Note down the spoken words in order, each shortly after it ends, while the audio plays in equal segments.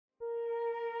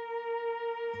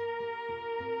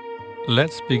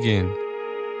Let's begin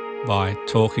by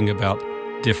talking about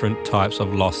different types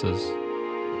of losses.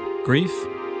 Grief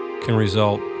can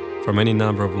result from any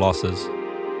number of losses.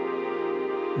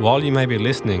 While you may be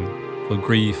listening for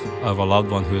grief of a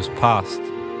loved one who has passed,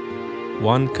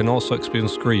 one can also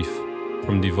experience grief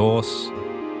from divorce,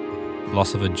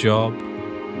 loss of a job,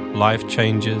 life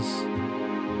changes,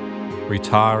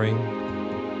 retiring,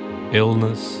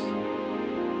 illness,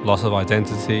 loss of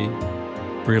identity,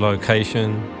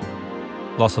 relocation,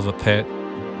 loss of a pet,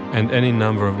 and any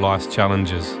number of life's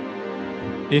challenges.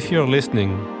 If you're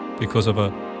listening because of a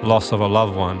loss of a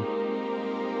loved one,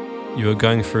 you are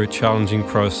going through a challenging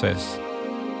process.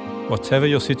 Whatever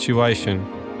your situation,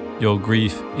 your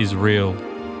grief is real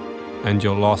and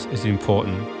your loss is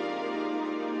important.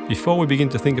 Before we begin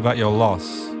to think about your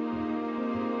loss,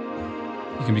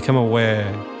 you can become aware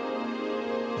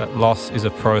that loss is a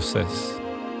process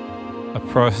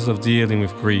of dealing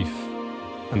with grief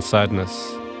and sadness.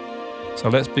 So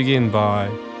let's begin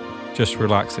by just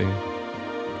relaxing.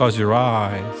 Close your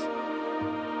eyes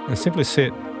and simply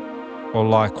sit or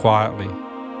lie quietly.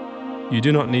 You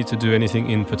do not need to do anything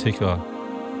in particular.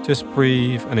 Just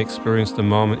breathe and experience the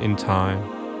moment in time.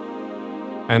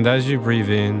 And as you breathe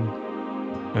in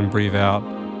and breathe out,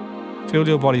 feel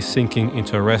your body sinking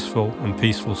into a restful and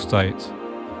peaceful state.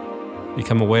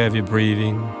 Become aware of your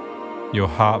breathing, your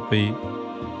heartbeat,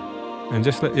 and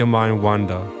just let your mind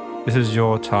wander. This is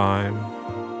your time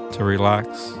to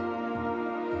relax.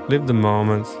 Live the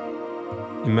moment.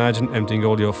 Imagine emptying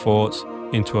all your thoughts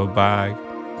into a bag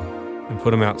and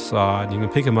put them outside. You can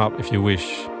pick them up if you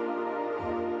wish.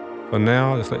 For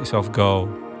now, just let yourself go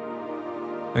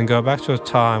and go back to a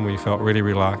time where you felt really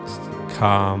relaxed,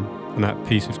 calm, and at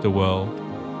peace with the world.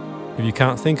 If you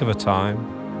can't think of a time,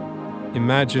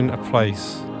 imagine a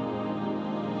place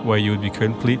where you would be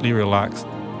completely relaxed,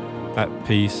 at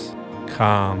peace,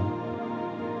 calm.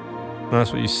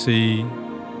 Notice what you see,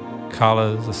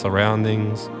 colours, the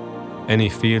surroundings, any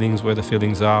feelings, where the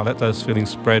feelings are. Let those feelings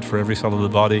spread for every cell of the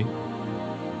body.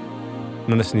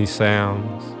 Notice any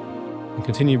sounds and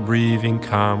continue breathing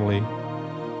calmly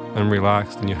and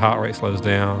relaxed, and your heart rate slows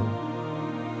down.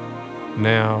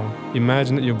 Now,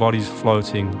 imagine that your body's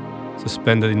floating,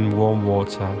 suspended in warm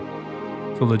water.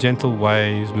 Feel the gentle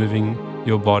waves moving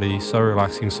your body, so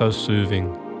relaxing, so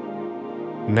soothing.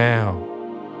 Now,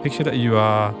 picture that you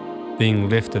are being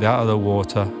lifted out of the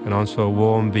water and onto a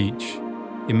warm beach.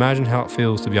 Imagine how it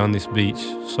feels to be on this beach,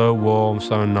 so warm,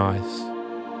 so nice.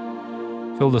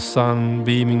 Feel the sun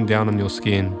beaming down on your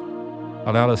skin.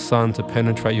 Allow the sun to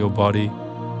penetrate your body.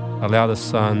 Allow the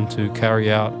sun to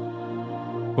carry out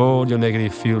all your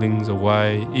negative feelings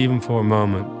away, even for a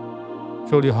moment.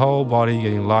 Feel your whole body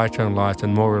getting lighter and lighter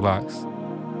and more relaxed.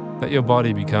 Let your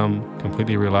body become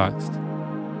completely relaxed.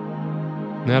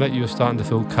 Now that you're starting to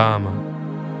feel calmer,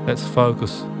 let's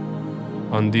focus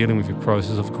on dealing with your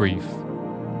process of grief.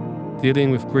 Dealing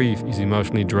with grief is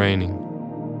emotionally draining.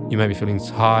 You may be feeling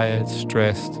tired,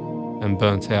 stressed, and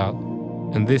burnt out,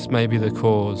 and this may be the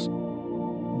cause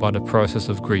by the process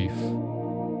of grief.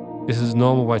 This is a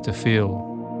normal way to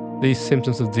feel. These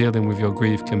symptoms of dealing with your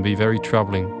grief can be very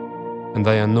troubling, and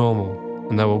they are normal,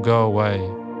 and they will go away.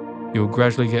 You will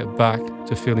gradually get back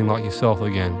to feeling like yourself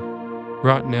again.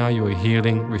 Right now you are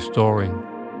healing, restoring.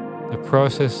 The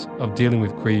process of dealing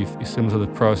with grief is similar to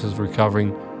the process of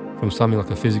recovering from something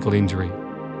like a physical injury.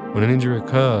 When an injury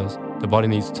occurs, the body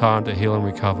needs time to heal and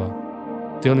recover.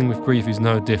 Dealing with grief is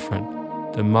no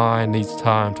different. The mind needs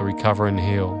time to recover and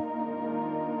heal.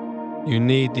 You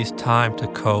need this time to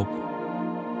cope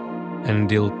and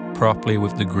deal properly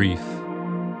with the grief.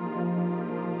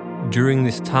 During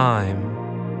this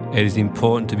time, it is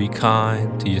important to be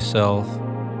kind to yourself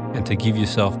and to give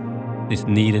yourself this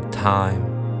needed time.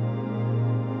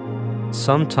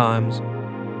 Sometimes,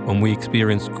 when we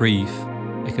experience grief,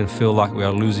 it can feel like we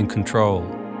are losing control.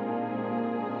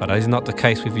 But that is not the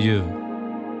case with you.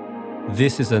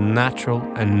 This is a natural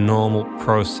and normal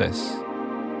process.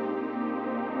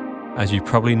 As you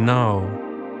probably know,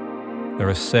 there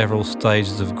are several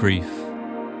stages of grief,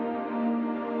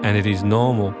 and it is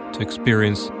normal to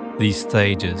experience these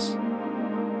stages,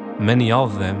 many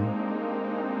of them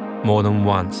more than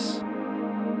once.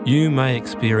 You may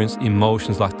experience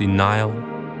emotions like denial,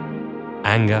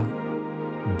 anger,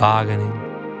 bargaining,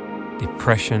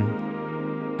 depression,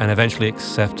 and eventually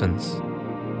acceptance.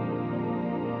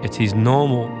 It is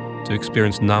normal to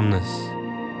experience numbness,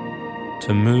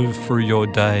 to move through your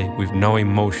day with no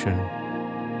emotion.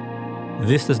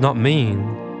 This does not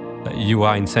mean that you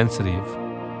are insensitive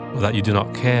or that you do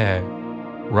not care.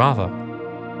 Rather,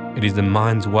 it is the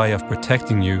mind's way of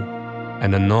protecting you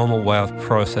and a normal way of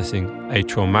processing a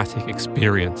traumatic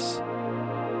experience.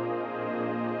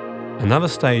 Another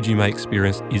stage you may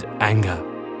experience is anger.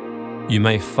 You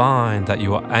may find that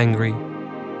you are angry,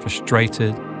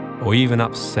 frustrated, or even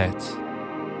upset.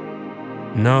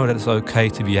 Know that it's okay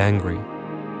to be angry.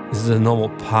 This is a normal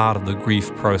part of the grief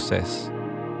process.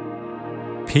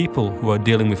 People who are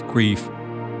dealing with grief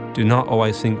do not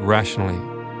always think rationally.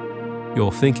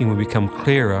 Your thinking will become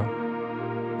clearer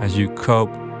as you cope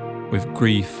with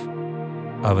grief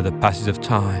over the passage of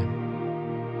time.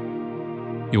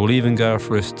 You will even go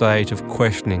through a stage of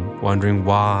questioning, wondering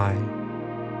why,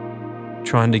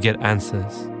 trying to get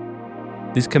answers.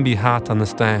 This can be hard to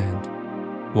understand,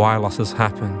 why losses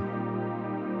happen.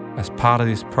 As part of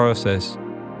this process,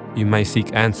 you may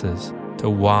seek answers to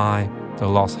why the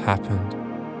loss happened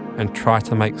and try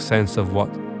to make sense of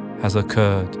what has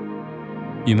occurred.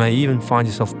 You may even find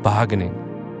yourself bargaining,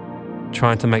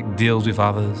 trying to make deals with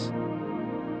others,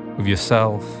 with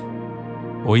yourself,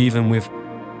 or even with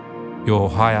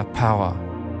your higher power,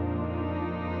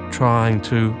 trying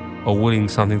to or willing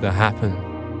something to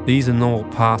happen. These are normal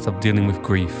parts of dealing with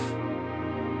grief,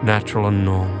 natural and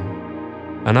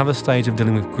normal. Another stage of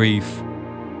dealing with grief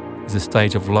is the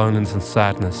stage of loneliness and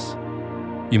sadness.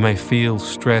 You may feel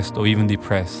stressed or even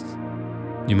depressed.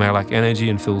 You may lack energy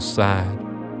and feel sad.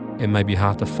 It may be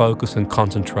hard to focus and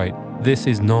concentrate. This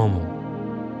is normal.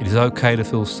 It is okay to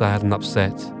feel sad and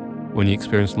upset when you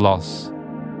experience loss.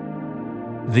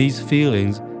 These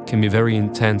feelings can be very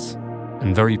intense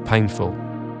and very painful.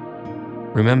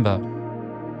 Remember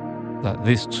that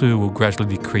this too will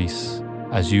gradually decrease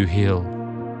as you heal.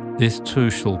 This too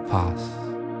shall pass.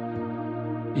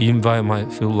 Even though it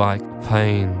might feel like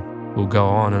pain will go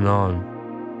on and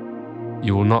on,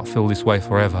 you will not feel this way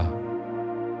forever.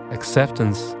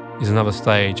 Acceptance is another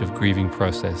stage of grieving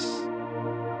process.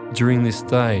 During this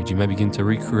stage, you may begin to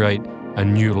recreate a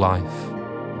new life,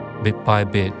 bit by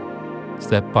bit,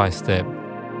 step by step,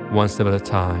 one step at a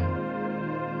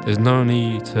time. There's no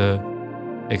need to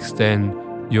extend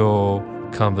your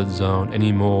comfort zone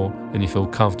any more than you feel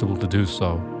comfortable to do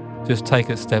so. Just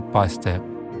take it step by step,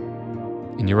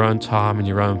 in your own time and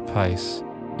your own pace,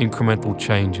 incremental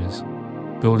changes,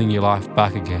 building your life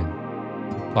back again,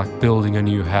 like building a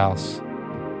new house,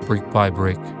 brick by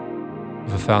brick,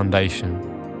 with a foundation.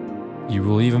 You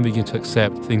will even begin to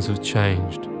accept things have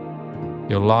changed.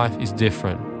 Your life is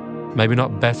different. Maybe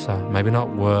not better, maybe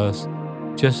not worse,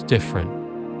 just different.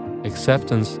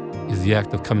 Acceptance is the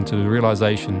act of coming to the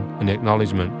realization and the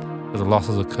acknowledgement that the loss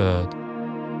has occurred,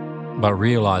 but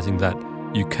realizing that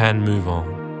you can move on.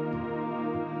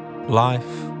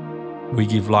 Life, we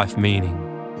give life meaning.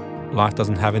 Life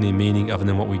doesn't have any meaning other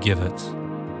than what we give it.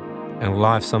 And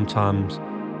life sometimes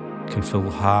can feel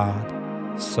hard,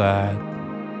 sad,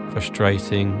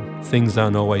 frustrating. Things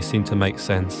don't always seem to make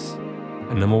sense.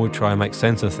 And the more we try and make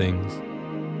sense of things,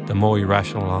 the more we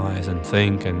rationalize and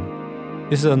think. And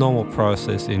this is a normal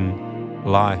process in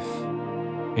life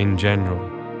in general.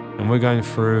 And we're going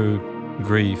through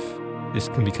grief. This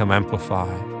can become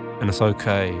amplified, and it's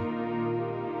okay.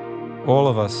 All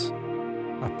of us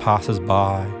are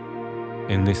passers-by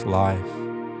in this life.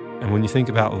 And when you think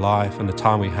about life and the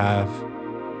time we have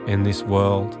in this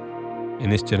world, in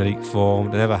this genetic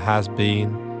form, there never has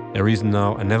been, there is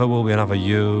no, and never will be another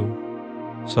you.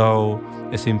 So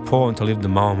it's important to live the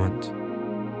moment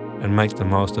and make the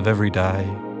most of every day.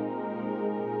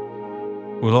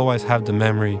 We'll always have the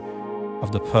memory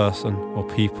of the person or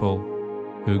people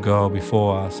who go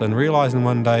before us, and realizing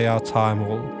one day our time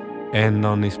will end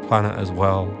on this planet as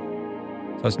well.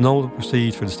 So it's normal to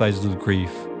proceed through the stages of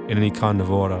grief in any kind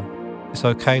of order. It's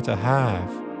okay to have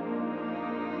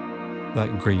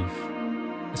that grief.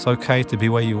 It's okay to be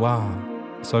where you are.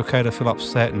 It's okay to feel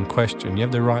upset and question. You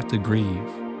have the right to grieve.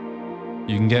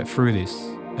 You can get through this,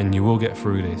 and you will get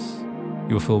through this.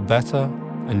 You'll feel better,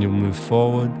 and you'll move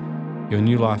forward. Your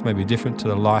new life may be different to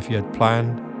the life you had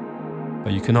planned,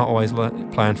 but you cannot always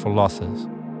plan for losses.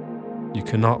 You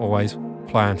cannot always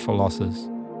plan for losses.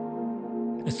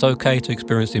 It's okay to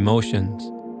experience emotions.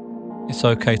 It's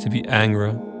okay to be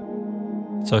angry.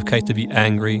 It's okay to be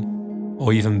angry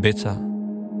or even bitter.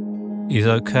 It's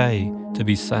okay to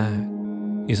be sad.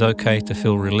 It's okay to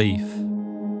feel relief.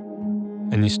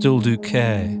 And you still do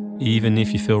care, even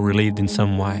if you feel relieved in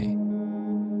some way.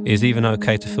 It is even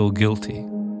okay to feel guilty.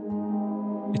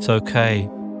 It's okay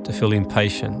to feel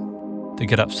impatient, to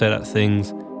get upset at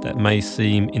things that may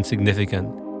seem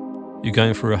insignificant. You're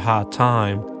going through a hard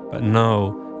time, but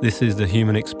know this is the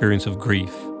human experience of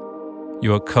grief.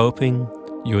 You are coping,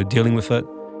 you are dealing with it,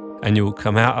 and you will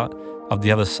come out of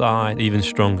the other side even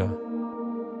stronger.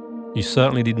 You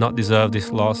certainly did not deserve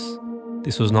this loss.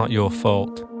 This was not your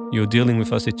fault. You're dealing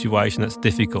with a situation that's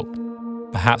difficult,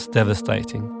 perhaps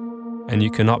devastating, and you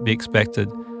cannot be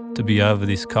expected to be over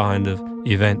this kind of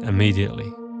event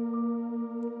immediately.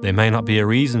 There may not be a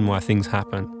reason why things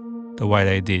happen the way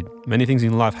they did. Many things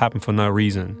in life happen for no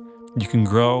reason. You can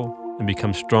grow and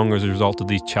become stronger as a result of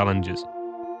these challenges.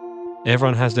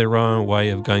 Everyone has their own way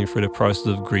of going through the process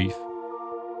of grief.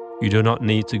 You do not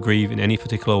need to grieve in any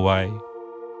particular way.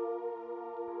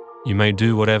 You may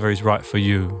do whatever is right for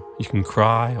you. You can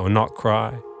cry or not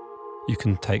cry. You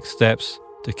can take steps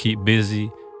to keep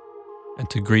busy and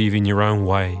to grieve in your own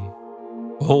way.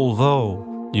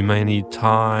 Although you may need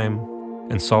time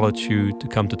and solitude to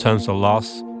come to terms with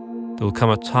loss, there will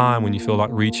come a time when you feel like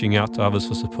reaching out to others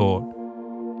for support.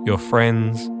 Your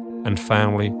friends and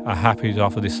family are happy to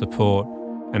offer this support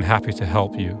and happy to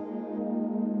help you,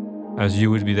 as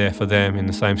you would be there for them in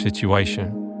the same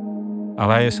situation.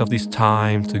 Allow yourself this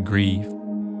time to grieve.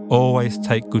 Always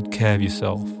take good care of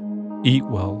yourself. Eat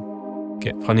well.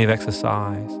 Get plenty of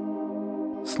exercise.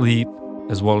 Sleep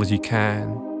as well as you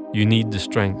can. You need the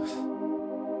strength.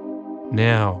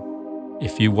 Now,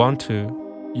 if you want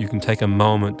to, you can take a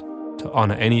moment to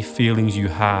honor any feelings you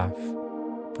have.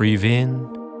 Breathe in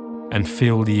and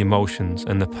feel the emotions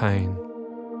and the pain.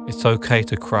 It's okay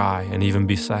to cry and even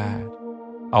be sad.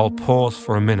 I'll pause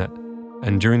for a minute,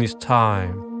 and during this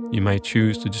time, you may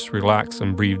choose to just relax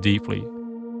and breathe deeply,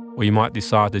 or you might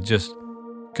decide to just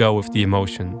go with the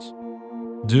emotions.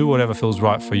 Do whatever feels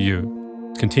right for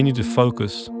you. Continue to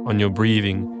focus on your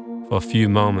breathing for a few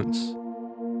moments,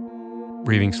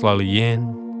 breathing slowly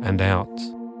in and out.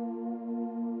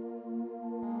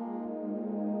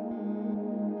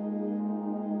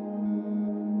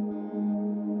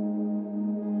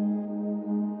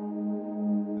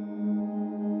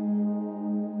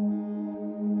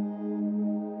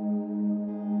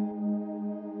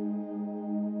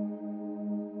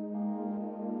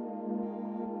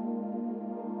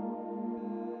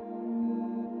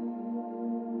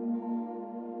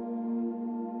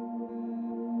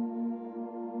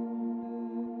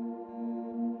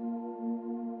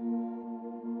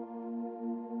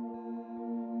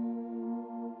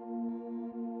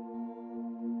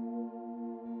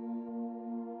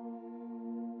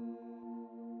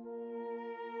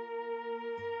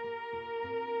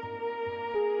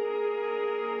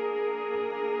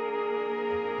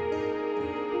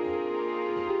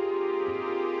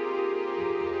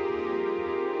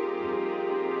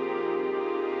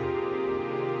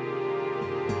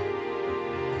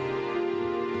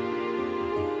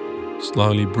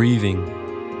 Slowly breathing,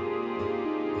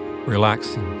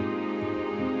 relaxing.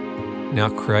 Now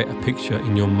create a picture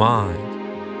in your mind,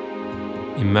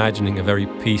 imagining a very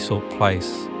peaceful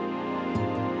place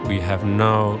where you have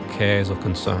no cares or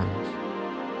concerns.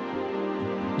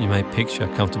 You may picture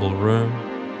a comfortable room,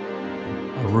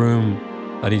 a room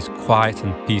that is quiet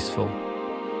and peaceful,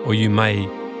 or you may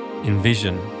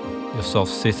envision yourself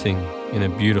sitting in a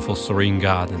beautiful serene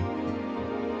garden.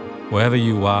 Wherever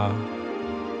you are,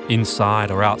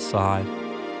 inside or outside,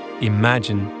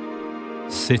 imagine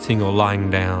sitting or lying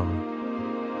down,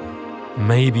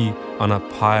 maybe on a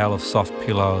pile of soft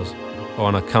pillows or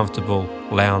on a comfortable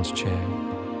lounge chair.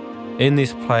 In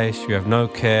this place, you have no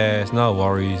cares, no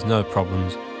worries, no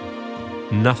problems,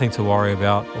 nothing to worry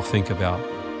about or think about.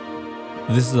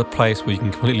 This is a place where you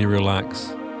can completely relax.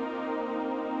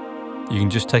 You can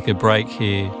just take a break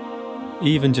here,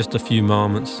 even just a few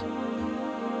moments,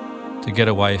 to get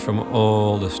away from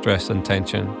all the stress and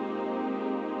tension.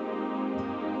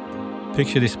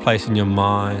 Picture this place in your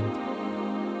mind.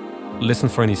 Listen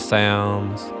for any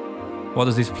sounds. What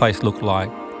does this place look like?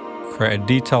 Create a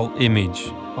detailed image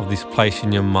of this place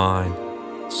in your mind.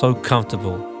 So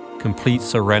comfortable, complete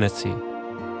serenity.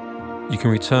 You can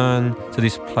return to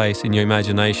this place in your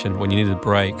imagination when you need a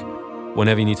break,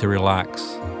 whenever you need to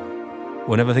relax.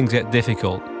 Whenever things get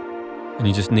difficult and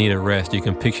you just need a rest, you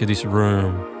can picture this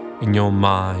room in your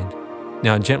mind.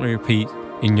 Now gently repeat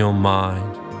in your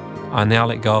mind, I now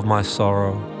let go of my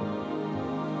sorrow.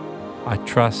 I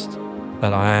trust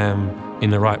that I am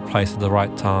in the right place at the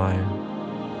right time.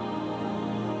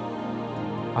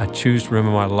 I choose to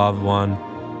remember my loved one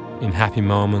in happy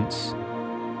moments.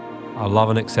 I love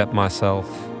and accept myself.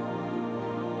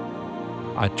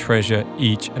 I treasure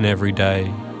each and every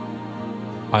day.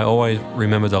 I always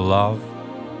remember to love.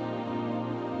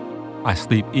 I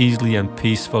sleep easily and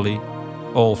peacefully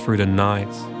all through the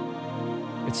night.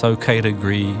 It's okay to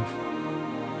grieve.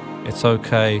 It's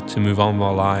okay to move on with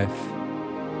my life.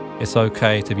 It's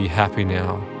okay to be happy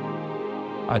now.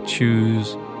 I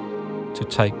choose to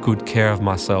take good care of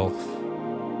myself.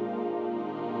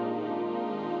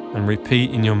 And repeat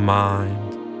in your mind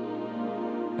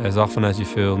as often as you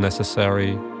feel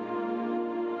necessary.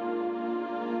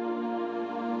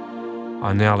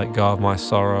 I now let go of my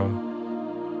sorrow.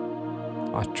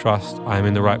 I trust I am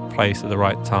in the right place at the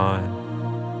right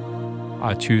time.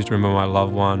 I choose to remember my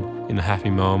loved one in the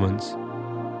happy moments.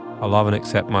 I love and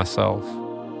accept myself.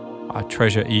 I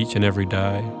treasure each and every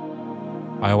day.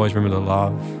 I always remember the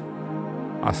love.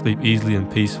 I sleep easily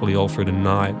and peacefully all through the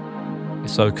night.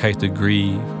 It's okay to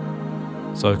grieve.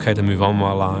 It's okay to move on with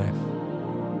my life.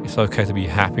 It's okay to be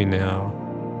happy now.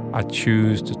 I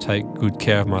choose to take good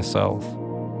care of myself.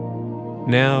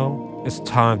 Now, it's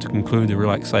time to conclude the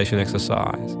relaxation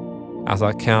exercise. As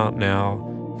I count now,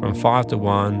 from 5 to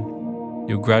 1,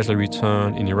 you'll gradually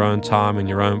return in your own time, in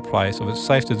your own place. If it's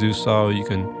safe to do so, you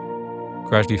can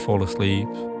gradually fall asleep.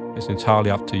 It's entirely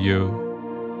up to you.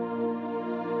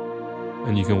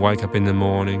 And you can wake up in the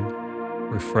morning,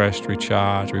 refreshed,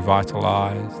 recharged,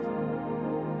 revitalized.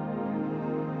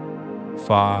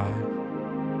 5,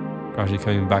 gradually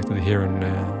coming back to the here and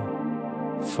now.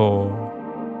 4,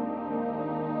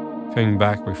 coming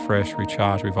back, refreshed,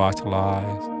 recharged,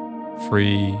 revitalized.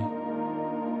 3,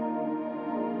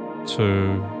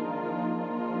 2,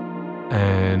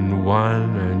 and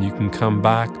 1, and you can come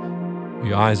back,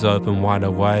 your eyes open, wide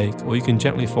awake, or you can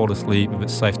gently fall asleep if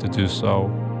it's safe to do so,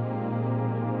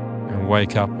 and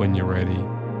wake up when you're ready,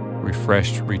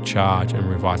 refreshed, recharged, and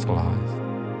revitalized.